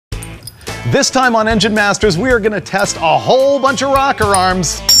This time on Engine Masters, we are going to test a whole bunch of rocker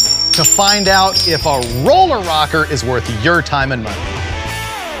arms to find out if a roller rocker is worth your time and money.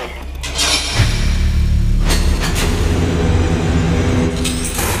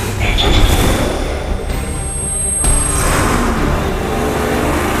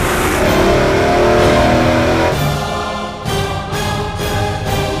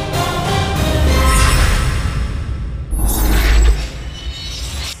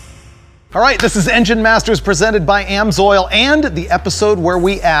 All right, this is Engine Masters presented by AMSOIL and the episode where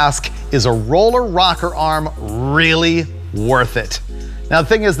we ask, is a roller rocker arm really worth it? Now the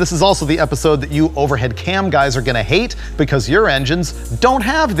thing is, this is also the episode that you overhead cam guys are gonna hate because your engines don't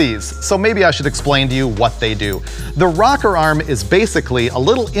have these. So maybe I should explain to you what they do. The rocker arm is basically a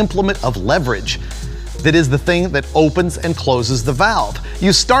little implement of leverage that is the thing that opens and closes the valve.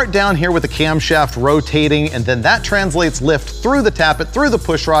 You start down here with the camshaft rotating, and then that translates lift through the tappet, through the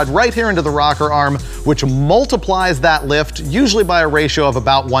push rod, right here into the rocker arm, which multiplies that lift, usually by a ratio of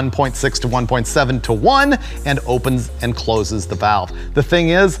about 1.6 to 1.7 to 1, and opens and closes the valve. The thing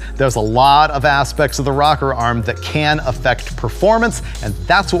is, there's a lot of aspects of the rocker arm that can affect performance, and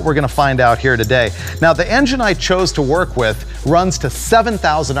that's what we're gonna find out here today. Now, the engine I chose to work with runs to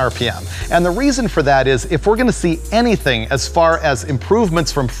 7,000 RPM, and the reason for that is if we're gonna see anything as far as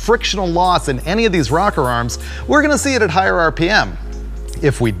improvements from frictional loss in any of these rocker arms, we're gonna see it at higher RPM.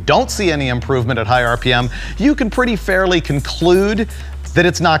 If we don't see any improvement at high RPM, you can pretty fairly conclude that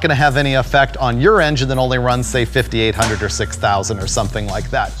it's not gonna have any effect on your engine that only runs, say, 5,800 or 6,000 or something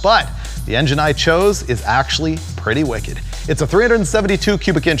like that. But the engine I chose is actually pretty wicked. It's a 372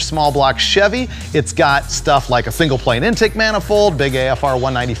 cubic inch small block Chevy. It's got stuff like a single plane intake manifold, big AFR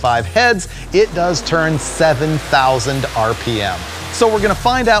 195 heads. It does turn 7,000 RPM. So we're gonna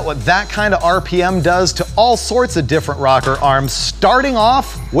find out what that kind of RPM does to all sorts of different rocker arms, starting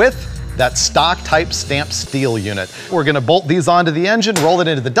off with that stock type stamped steel unit. We're gonna bolt these onto the engine, roll it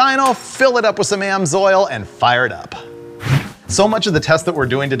into the dyno, fill it up with some AMSOIL, and fire it up. So much of the test that we're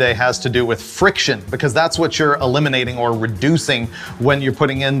doing today has to do with friction, because that's what you're eliminating or reducing when you're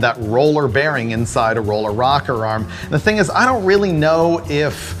putting in that roller bearing inside a roller rocker arm. And the thing is, I don't really know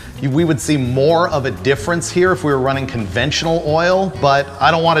if we would see more of a difference here if we were running conventional oil, but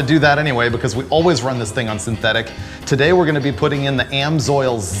I don't want to do that anyway because we always run this thing on synthetic. Today we're going to be putting in the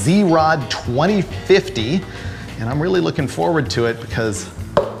AMSOIL Z-Rod 2050, and I'm really looking forward to it because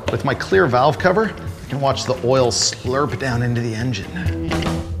with my clear valve cover, you can watch the oil slurp down into the engine.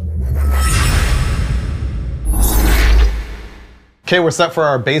 Okay, we're set for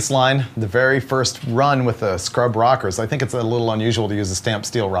our baseline, the very first run with the scrub rockers. I think it's a little unusual to use a stamped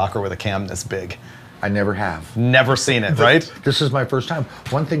steel rocker with a cam this big. I never have. Never seen it, right? This is my first time.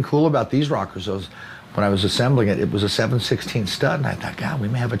 One thing cool about these rockers is when I was assembling it, it was a 7/16 stud, and I thought, God, we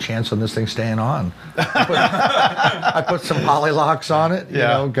may have a chance on this thing staying on. I put some poly locks on it, you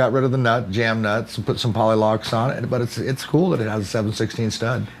know, got rid of the nut, jam nuts, and put some poly locks on it, but it's cool that it has a 7/16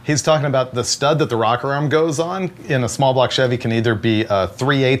 stud. He's talking about the stud that the rocker arm goes on in a small block Chevy can either be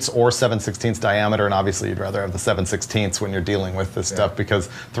 3/8 or 7/16 diameter, and obviously you'd rather have the 7/16 when you're dealing with this stuff because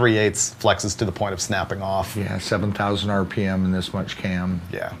 3/8 flexes to the point of snapping off. Yeah, 7,000 RPM and this much cam.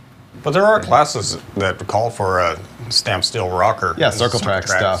 Yeah. But there are classes that call for a stamped steel rocker. Yeah, circle track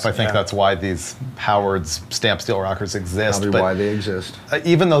stuff. I think that's why these Howard's stamped steel rockers exist. Probably why they exist.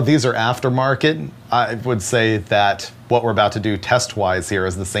 Even though these are aftermarket, I would say that what we're about to do test-wise here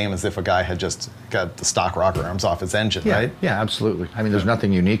is the same as if a guy had just got the stock rocker arms off his engine, right? Yeah, absolutely. I mean, there's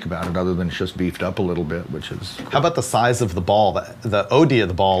nothing unique about it other than it's just beefed up a little bit, which is cool. How about the size of the ball? The OD of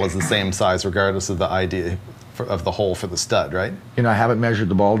the ball is the same size regardless of the ID of the hole for the stud, right? You know, I haven't measured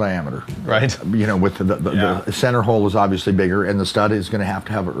the ball diameter. Right. You know, with the center hole is obviously bigger, and the stud is going to have,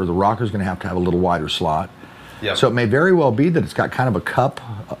 or the rocker is going to have a little wider slot. Yep. So it may very well be that it's got kind of a cup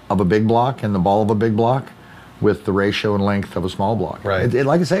of a big block and the ball of a big block with the ratio and length of a small block. Right.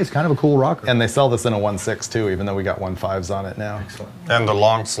 Like I say, it's kind of a cool rocker. And they sell this in a 1.6 too, even though we got 1.5s on it now. Excellent. And the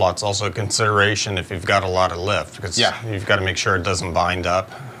long slot's also a consideration if you've got a lot of lift, because you've got to make sure it doesn't bind up.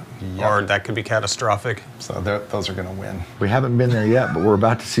 Yep. Or that could be catastrophic. So those are going to win. We haven't been there yet, but we're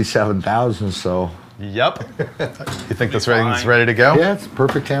about to see 7,000, so. Yep. You think this thing's ready to go? Yeah, it's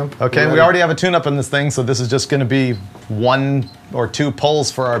perfect temp. Okay, we already have a tune-up in this thing, so this is just going to be 1 or 2 pulls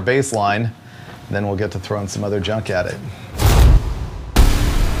for our baseline. Then we'll get to throwing some other junk at it.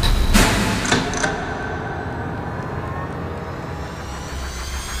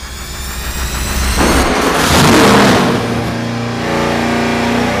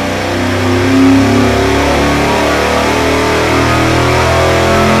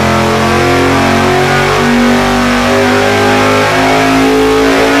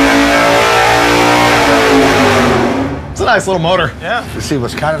 nice little motor. Yeah. You see,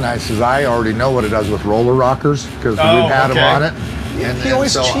 what's kind of nice is I already know what it does with roller rockers because we've had them on it. He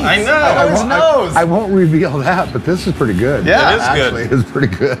always cheats. I know. I won't reveal that, but this is pretty good. Yeah, it is actually, good. it's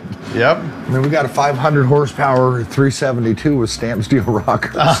pretty good. Yep. I mean, we got a 500 horsepower 372 with stamped steel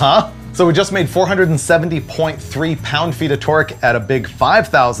rockers. So we just made 470.3 pound-feet of torque at a big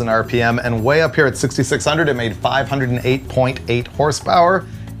 5,000 RPM, and way up here at 6,600, it made 508.8 horsepower,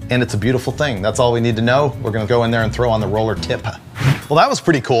 and it's a beautiful thing. That's all we need to know. We're gonna go in there and throw on the roller tip. Well, that was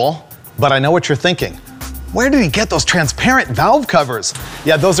pretty cool, but I know what you're thinking. Where did he get those transparent valve covers?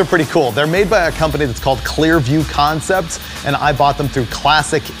 Yeah, those are pretty cool. They're made by a company that's called Clearview Concepts, and I bought them through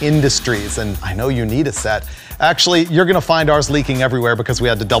Classic Industries, and I know you need a set. Actually, you're gonna find ours leaking everywhere because we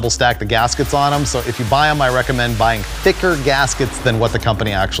had to double stack the gaskets on them, so if you buy them, I recommend buying thicker gaskets than what the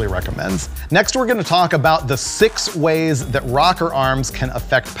company actually recommends. Next, we're gonna talk about the 6 ways that rocker arms can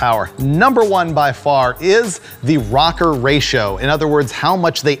affect power. Number 1 by far is the rocker ratio. In other words, how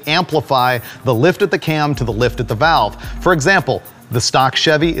much they amplify the lift at the cam to the lift at the valve. For example, the stock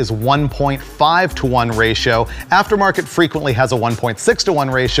Chevy is 1.5 to 1 ratio. Aftermarket frequently has a 1.6 to 1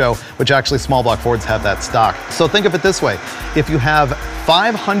 ratio, which actually small block Fords have that stock. So think of it this way. If you have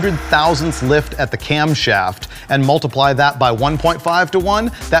 500 thousandths lift at the camshaft and multiply that by 1.5 to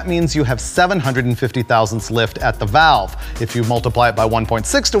 1, that means you have 750 thousandths lift at the valve. If you multiply it by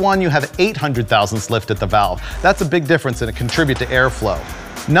 1.6 to 1, you have 800 thousandths lift at the valve. That's a big difference and it contributes to airflow.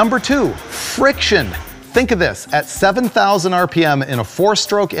 Number 2, friction. Think of this, at 7,000 RPM in a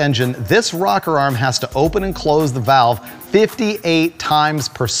 4-stroke engine, this rocker arm has to open and close the valve 58 times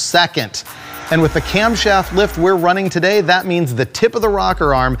per second. And with the camshaft lift we're running today, that means the tip of the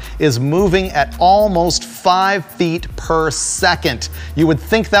rocker arm is moving at almost 5 feet per second. You would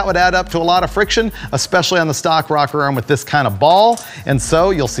think that would add up to a lot of friction, especially on the stock rocker arm with this kind of ball. And so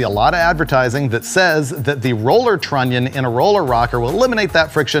you'll see a lot of advertising that says that the roller trunnion in a roller rocker will eliminate that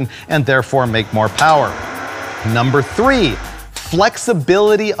friction and therefore make more power. Number 3.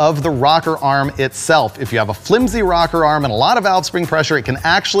 Flexibility of the rocker arm itself. If you have a flimsy rocker arm and a lot of valve spring pressure, it can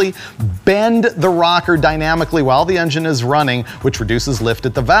actually bend the rocker dynamically while the engine is running, which reduces lift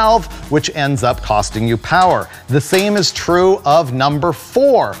at the valve, which ends up costing you power. The same is true of number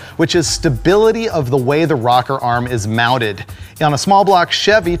 4, which is stability of the way the rocker arm is mounted. On a small block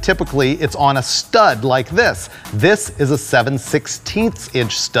Chevy, typically it's on a stud like this. This is a 7/16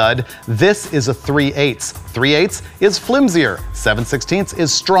 inch stud. This is a 3/8. 3/8 is flimsier. 7/16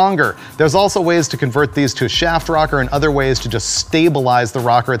 is stronger. There's also ways to convert these to a shaft rocker and other ways to just stabilize the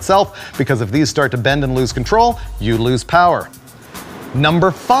rocker itself, because if these start to bend and lose control, you lose power. Number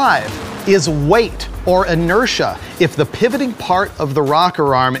 5 is weight or inertia. If the pivoting part of the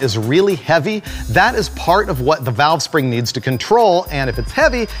rocker arm is really heavy, that is part of what the valve spring needs to control, and if it's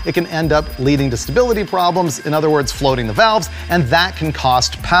heavy, it can end up leading to stability problems, in other words, floating the valves, and that can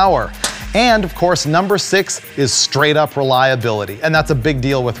cost power. And of course, number 6 is straight up reliability. And that's a big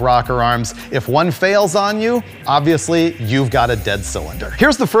deal with rocker arms. If one fails on you, obviously you've got a dead cylinder.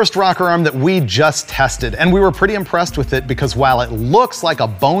 Here's the first rocker arm that we just tested. And we were pretty impressed with it because while it looks like a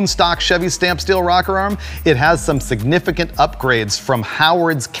bone stock Chevy stamped steel rocker arm, it has some significant upgrades from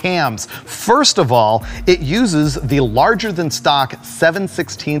Howard's cams. First of all, it uses the larger than stock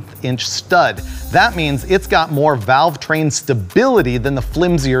 7/16 inch stud. That means it's got more valve train stability than the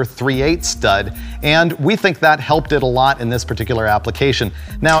flimsier 3/8 stud, and we think that helped it a lot in this particular application.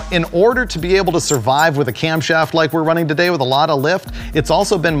 Now, in order to be able to survive with a camshaft like we're running today with a lot of lift, it's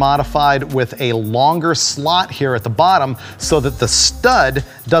also been modified with a longer slot here at the bottom so that the stud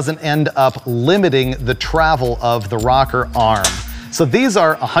doesn't end up limiting the travel of the rocker arm. So these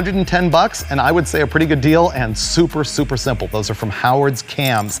are 110 bucks, and I would say a pretty good deal and super, super simple. Those are from Howard's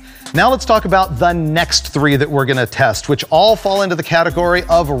cams. Now let's talk about the next 3 that we're gonna test, which all fall into the category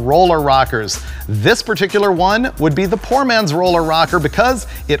of roller rockers. This particular one would be the poor man's roller rocker because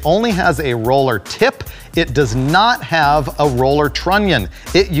it only has a roller tip. It does not have a roller trunnion.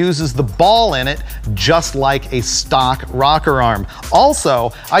 It uses the ball in it just like a stock rocker arm.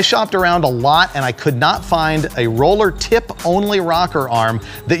 Also, I shopped around a lot and I could not find a roller tip only rocker arm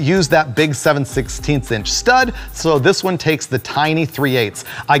that used that big 7/16 inch stud, so this one takes the tiny 3/8.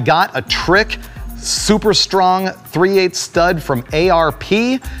 I got a trick super strong 3/8 stud from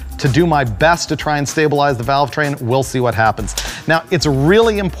ARP to do my best to try and stabilize the valve train. We'll see what happens. Now, it's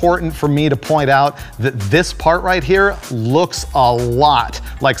really important for me to point out that this part right here looks a lot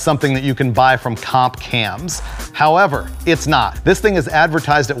like something that you can buy from comp cams. However, it's not. This thing is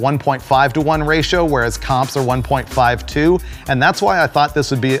advertised at 1.5 to 1 ratio, whereas comps are 1.52, and that's why I thought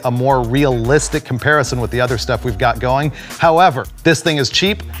this would be a more realistic comparison with the other stuff we've got going. However, this thing is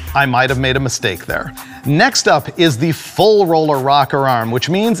cheap. I might have made a mistake there. Next up is the full roller rocker arm, which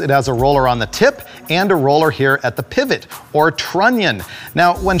means it has a roller on the tip and a roller here at the pivot, or trunnion.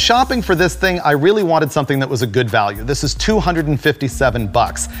 Now, when shopping for this thing, I really wanted something that was a good value. This is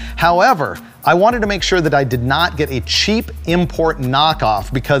 $257. However, I wanted to make sure that I did not get a cheap import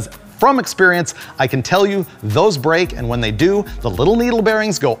knockoff, because from experience, I can tell you those break, and when they do, the little needle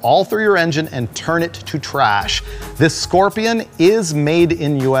bearings go all through your engine and turn it to trash. This Scorpion is made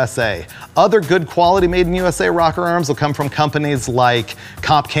in USA. Other good quality made in USA rocker arms will come from companies like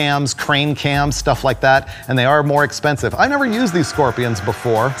Comp Cams, Crane Cams, stuff like that, and they are more expensive. I've never used these Scorpions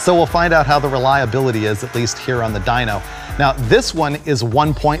before, so we'll find out how the reliability is, at least here on the dyno. Now, this one is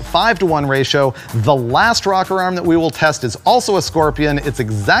 1.5 to 1 ratio. The last rocker arm that we will test is also a Scorpion. It's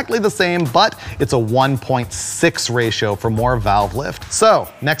exactly the same, but it's a 1.6 ratio for more valve lift. So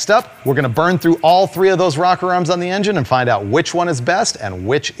next up, we're gonna burn through all 3 of those rocker arms on the engine and find out which one is best and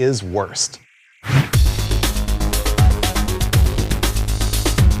which is worst.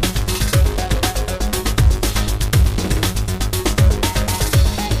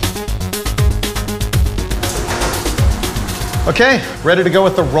 Okay, ready to go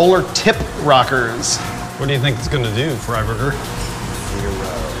with the roller tip rockers. What do you think it's gonna do, Freiberger? 0.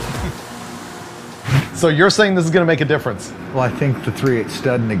 So you're saying this is gonna make a difference? Well, I think the 3/8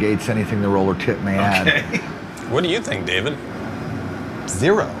 stud negates anything the roller tip may add. What do you think, David?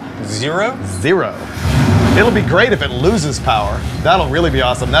 0. 0? 0. It'll be great if it loses power. That'll really be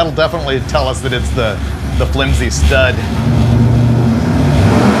awesome. That'll definitely tell us that it's the flimsy stud.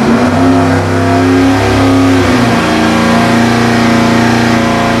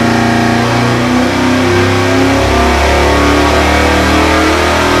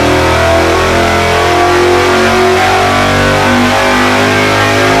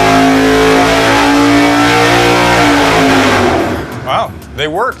 They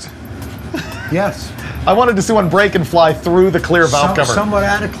worked. Yes. I wanted to see one break and fly through the clear valve cover. Somewhat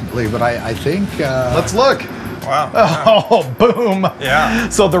adequately, but I think... Let's look. Wow. Oh, boom. Yeah.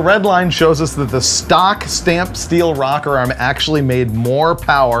 So the red line shows us that the stock stamped steel rocker arm actually made more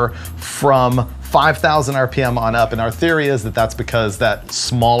power from 5,000 RPM on up, and our theory is that that's because that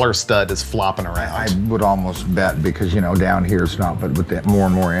smaller stud is flopping around. I would almost bet, because, you know, down here it's not, but with that more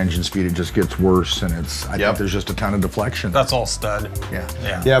and more engine speed, it just gets worse, and I think there's just a ton of deflection. That's all stud.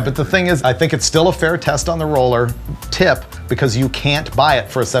 Yeah, but the thing is, I think it's still a fair test on the roller tip, because you can't buy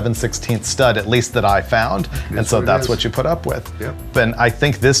it for a 7/16 stud, at least that I found, and so that's what you put up with. Yep. And I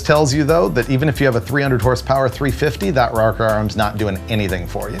think this tells you, though, that even if you have a 300 horsepower 350, that rocker arm's not doing anything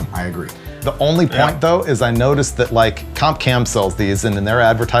for you. I agree. The only point, though, is I noticed that, like, Comp Cam sells these, and in their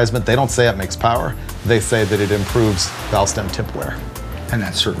advertisement, they don't say it makes power. They say that it improves valve stem tip wear. And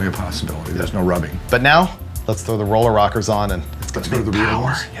that's certainly a possibility. There's no rubbing. But now, let's throw the roller rockers on, and Let's go to the real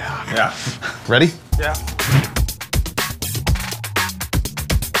ones. Yeah. Ready? Yeah.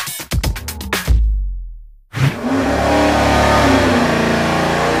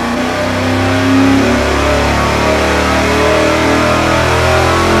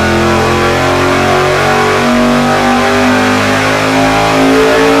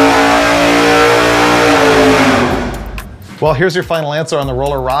 Well, here's your final answer on the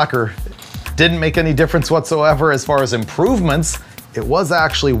roller rocker. Didn't make any difference whatsoever as far as improvements. It was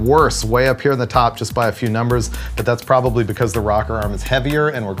actually worse way up here in the top just by a few numbers, but that's probably because the rocker arm is heavier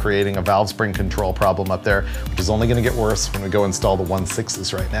and we're creating a valve spring control problem up there, which is only gonna get worse when we go install the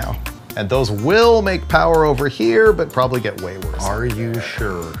 1.6s right now. And those will make power over here, but probably get way worse. Are you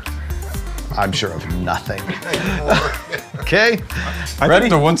sure? I'm sure of nothing. Okay, I ready?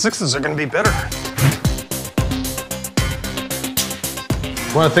 think the 1.6s are gonna be better.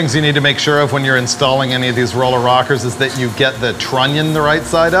 One of the things you need to make sure of when you're installing any of these roller rockers is that you get the trunnion the right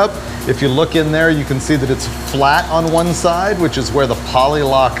side up. If you look in there, you can see that it's flat on one side, which is where the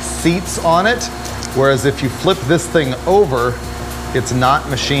polylock seats on it. Whereas if you flip this thing over, it's not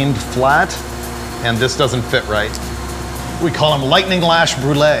machined flat, and this doesn't fit right. We call them lightning lash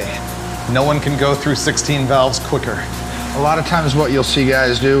brulee. No one can go through 16 valves quicker. A lot of times what you'll see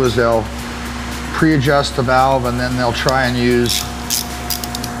guys do is they'll pre-adjust the valve, and then they'll try and use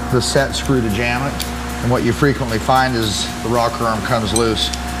the set screw to jam it, and what you frequently find is the rocker arm comes loose.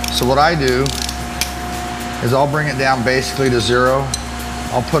 So what I do is I'll bring it down basically to 0,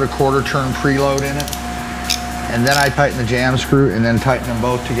 I'll put a 1/4 turn preload in it, and then I tighten the jam screw and then tighten them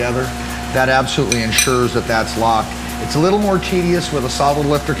both together. That absolutely ensures that that's locked. It's a little more tedious with a solid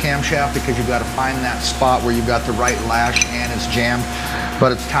lifter camshaft because you've got to find that spot where you've got the right lash and it's jammed,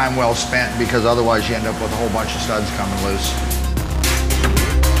 but it's time well spent because otherwise you end up with a whole bunch of studs coming loose.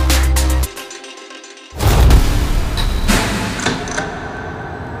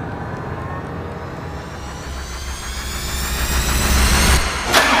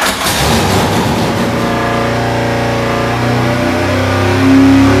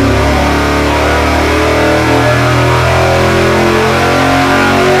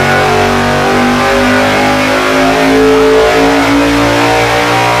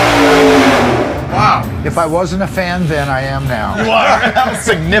 If I wasn't a fan then, I am now. You are. That was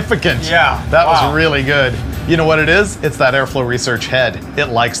significant. Yeah. That was really good. You know what it is? It's that Airflow Research head. It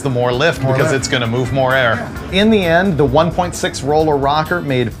likes the more lift because it's going to move more air. Yeah. In the end, the 1.6 roller rocker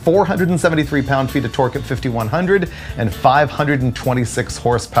made 473 pound-feet of torque at 5100 and 526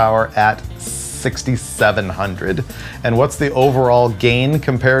 horsepower at 6700. And what's the overall gain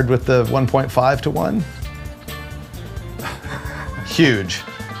compared with the 1.5 to 1? Huge.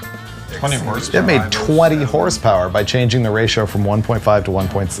 20 horsepower. It made 20 horsepower by changing the ratio from 1.5 to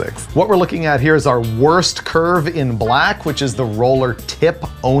 1.6. What we're looking at here is our worst curve in black, which is the roller tip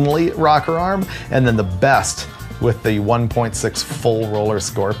only rocker arm, and then the best with the 1.6 full roller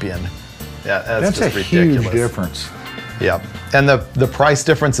Scorpion. Yeah, that's just ridiculous. Huge difference. Yep. And the price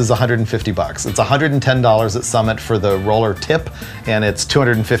difference is 150 bucks. It's $110 at Summit for the roller tip, and it's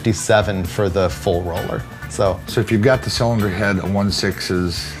 $257 for the full roller. So if you've got the cylinder head, a 1.6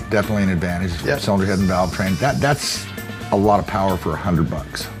 is definitely an advantage. Yep. Cylinder head and valve train, that's a lot of power for 100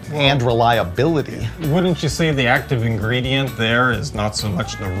 bucks. And reliability. Wouldn't you say the active ingredient there is not so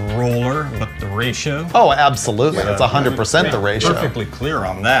much the roller, but the ratio? Oh, absolutely. It's 100% the ratio. Perfectly clear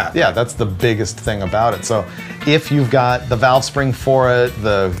on that. Yeah, that's the biggest thing about it. So if you've got the valve spring for it,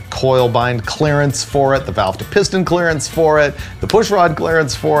 the coil bind clearance for it, the valve to piston clearance for it, the push rod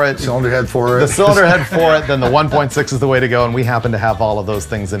clearance for it, cylinder head for it, the cylinder head for it, then the 1.6 is the way to go. And we happen to have all of those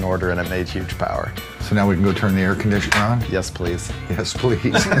things in order, and it made huge power. So now we can go turn the air conditioner on? Yes, please. Yes,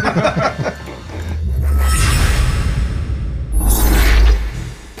 please.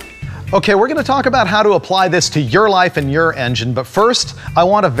 Okay, we're gonna talk about how to apply this to your life and your engine, but first, I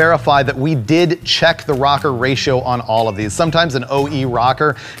wanna verify that we did check the rocker ratio on all of these. Sometimes an OE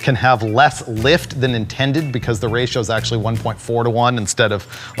rocker can have less lift than intended because the ratio is actually 1.4 to 1 instead of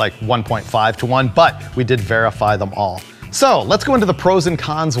like 1.5 to 1, but we did verify them all. So let's go into the pros and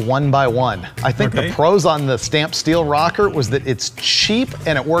cons one by one. I think the pros on the stamped steel rocker was that it's cheap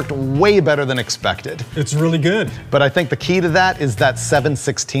and it worked way better than expected. It's really good. But I think the key to that is that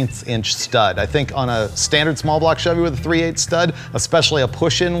 7/16 inch stud. I think on a standard small block Chevy with a 3/8 stud, especially a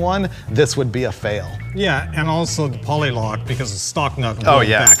push-in one, this would be a fail. Yeah, and also the poly lock because the stock nut will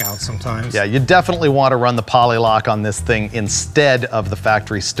back out sometimes. Yeah, you definitely want to run the poly lock on this thing instead of the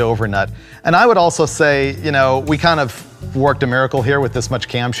factory stover nut. And I would also say, you know, we kind of worked a miracle here with this much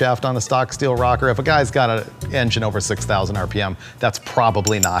camshaft on a stock steel rocker. If a guy's got an engine over 6,000 RPM, that's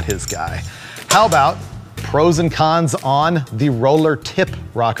probably not his guy. How about pros and cons on the roller tip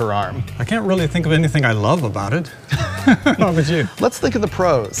rocker arm? I can't really think of anything I love about it. How about you? Let's think of the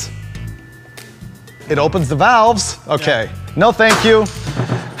pros. It opens the valves. Okay, no thank you.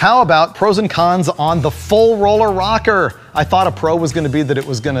 How about pros and cons on the full roller rocker? I thought a pro was gonna be that it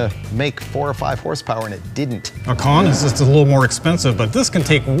was gonna make 4 or 5 horsepower and it didn't. A con is it's a little more expensive, but this can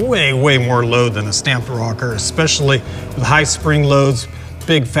take way, way more load than a stamped rocker, especially with high spring loads,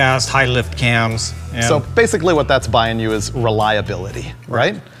 big, fast, high lift cams. So basically what that's buying you is reliability,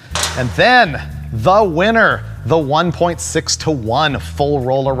 right? And then the winner, the 1.6 to 1 full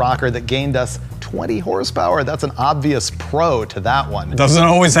roller rocker that gained us 20 horsepower. That's an obvious pro to that one. Doesn't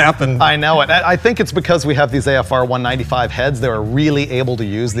always happen. I know it. I think it's because we have these AFR 195 heads. They were really able to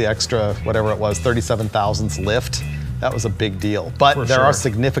use the extra, whatever it was, 37 thousandths lift. That was a big deal. But there are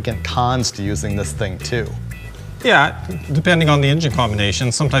significant cons to using this thing too. Yeah, depending on the engine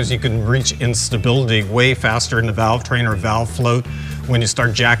combination, sometimes you can reach instability way faster in the valve train or valve float when you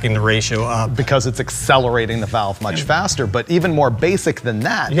start jacking the ratio up. Because it's accelerating the valve much faster, but even more basic than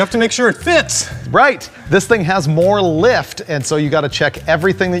that. You have to make sure it fits. Right, this thing has more lift, and so you gotta check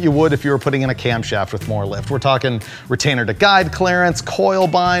everything that you would if you were putting in a camshaft with more lift. We're talking retainer to guide clearance, coil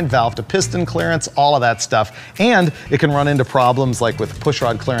bind, valve to piston clearance, all of that stuff. And it can run into problems like with push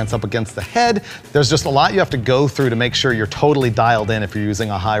rod clearance up against the head. There's just a lot you have to go through to make sure you're totally dialed in if you're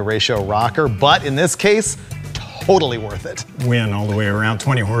using a high ratio rocker, but in this case, totally worth it. Win all the way around,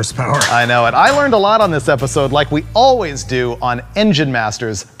 20 horsepower. I know it. I learned a lot on this episode, like we always do on Engine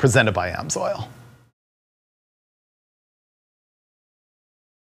Masters, presented by AMSOIL.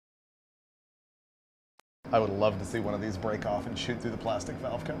 I would love to see one of these break off and shoot through the plastic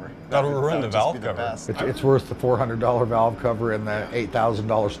valve cover. That would ruin the just valve be the cover. best. It's worth the $400 valve cover and the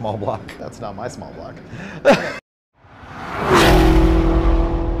 $8,000 small block. That's not my small block.